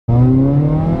Hey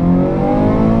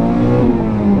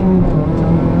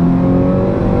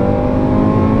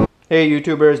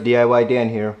YouTubers,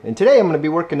 DIYDan here, and today I'm going to be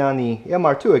working on the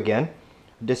MR2 again.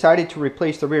 I decided to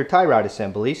replace the rear tie rod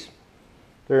assemblies.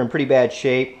 They're in pretty bad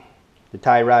shape. The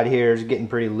tie rod here is getting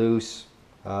pretty loose.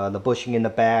 The bushing in the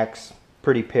back's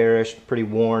pretty perished, pretty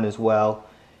worn as well.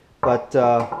 But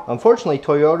unfortunately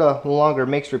Toyota no longer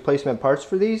makes replacement parts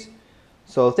for these.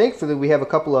 So thankfully we have a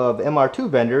couple of MR2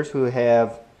 vendors who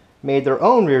have made their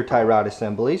own rear tie rod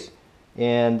assemblies.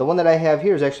 And the one that I have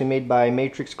here is actually made by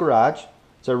Matrix Garage.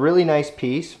 It's a really nice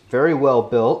piece, very well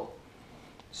built,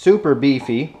 super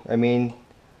beefy. I mean,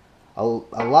 a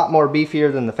lot more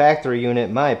beefier than the factory unit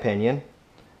in my opinion.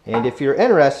 And if you're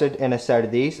interested in a set of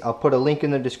these, I'll put a link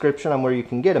in the description on where you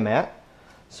can get them at.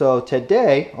 So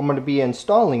today, I'm going to be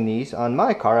installing these on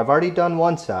my car. I've already done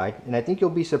one side, and I think you'll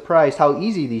be surprised how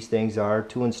easy these things are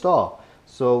to install.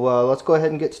 So let's go ahead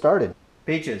and get started.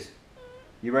 Peaches,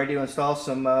 you ready to install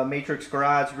some Matrix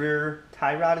Garage rear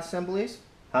tie rod assemblies?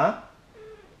 Huh?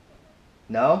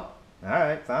 No?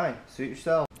 Alright, fine. Suit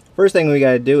yourself. First thing we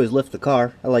got to do is lift the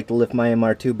car. I like to lift my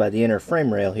MR2 by the inner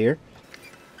frame rail here.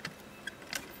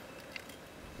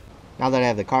 Now that I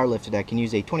have the car lifted, I can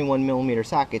use a 21mm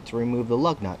socket to remove the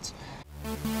lug nuts.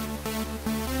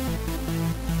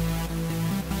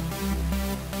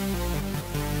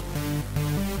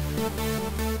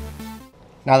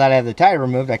 Now that I have the tire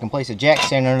removed, I can place a jack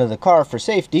stand under the car for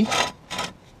safety.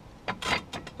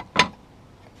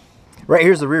 Right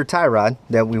here's the rear tie rod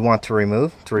that we want to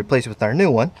remove to replace with our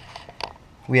new one.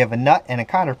 We have a nut and a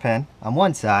cotter pin on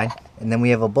one side, and then we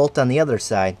have a bolt on the other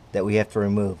side that we have to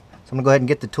remove. So I'm going to go ahead and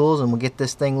get the tools and we'll get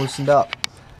this thing loosened up.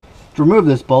 To remove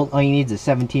this bolt, all you need is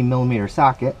a 17mm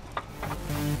socket.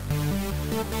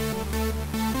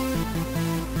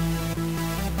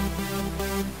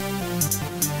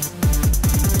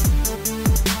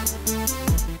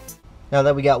 Now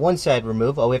that we got one side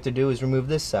removed, all we have to do is remove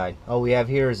this side. All we have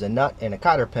here is a nut and a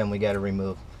cotter pin we got to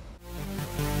remove.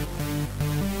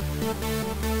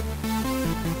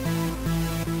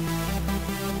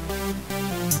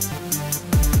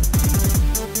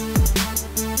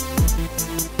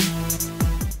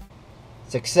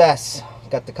 Success!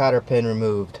 Got the cotter pin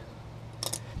removed.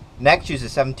 Next, use a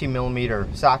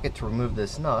 17mm socket to remove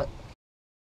this nut.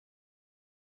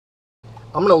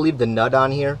 I'm going to leave the nut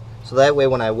on here, so that way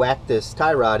when I whack this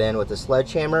tie rod in with a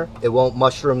sledgehammer, it won't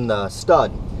mushroom the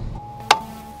stud.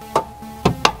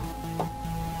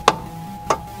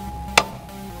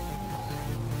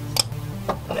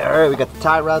 Alright, we got the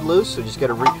tie rod loose, so just got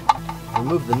to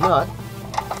remove the nut.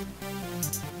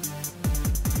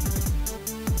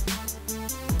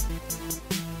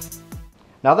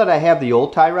 Now that I have the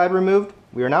old tie rod removed,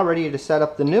 we are now ready to set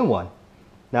up the new one.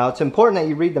 Now it's important that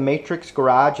you read the Matrix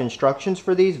Garage instructions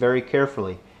for these very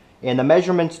carefully. And the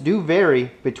measurements do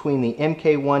vary between the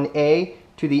MK1A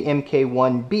to the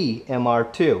MK1B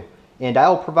MR2. And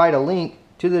I'll provide a link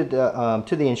to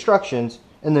the instructions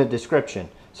in the description.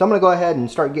 So I'm going to go ahead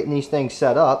and start getting these things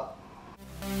set up.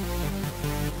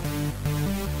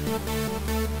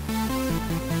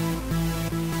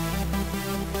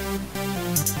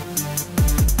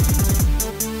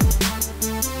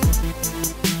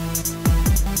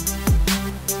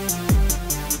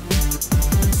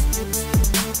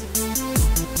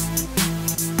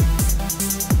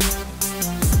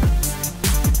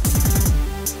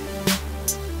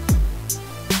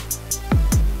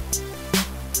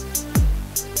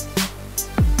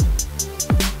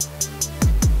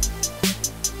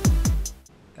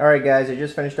 Alright guys, I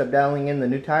just finished up dialing in the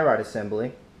new tie rod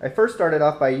assembly. I first started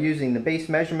off by using the base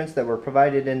measurements that were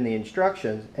provided in the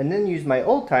instructions, and then used my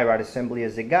old tie rod assembly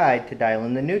as a guide to dial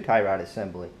in the new tie rod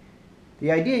assembly.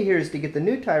 The idea here is to get the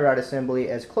new tie rod assembly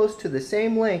as close to the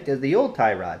same length as the old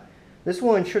tie rod. This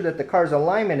will ensure that the car's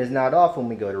alignment is not off when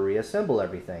we go to reassemble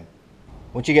everything.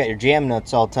 Once you got your jam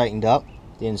nuts all tightened up,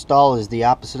 the install is the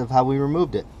opposite of how we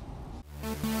removed it.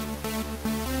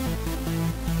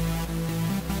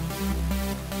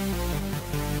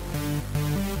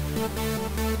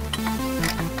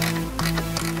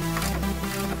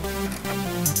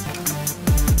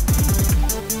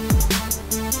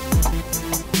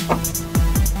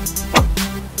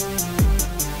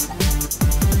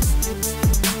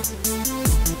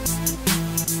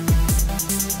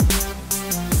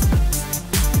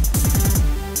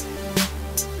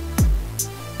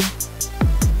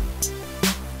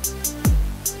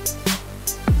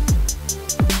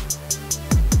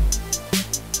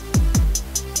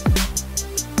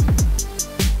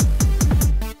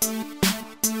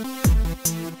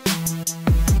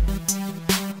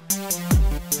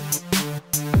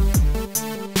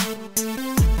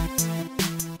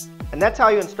 And that's how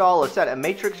you install a set of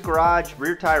matrix garage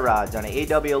rear tie rods on an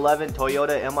AW11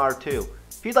 Toyota MR2.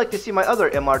 If you'd like to see my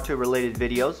other MR2 related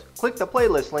videos, click the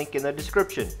playlist link in the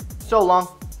description. So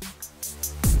long.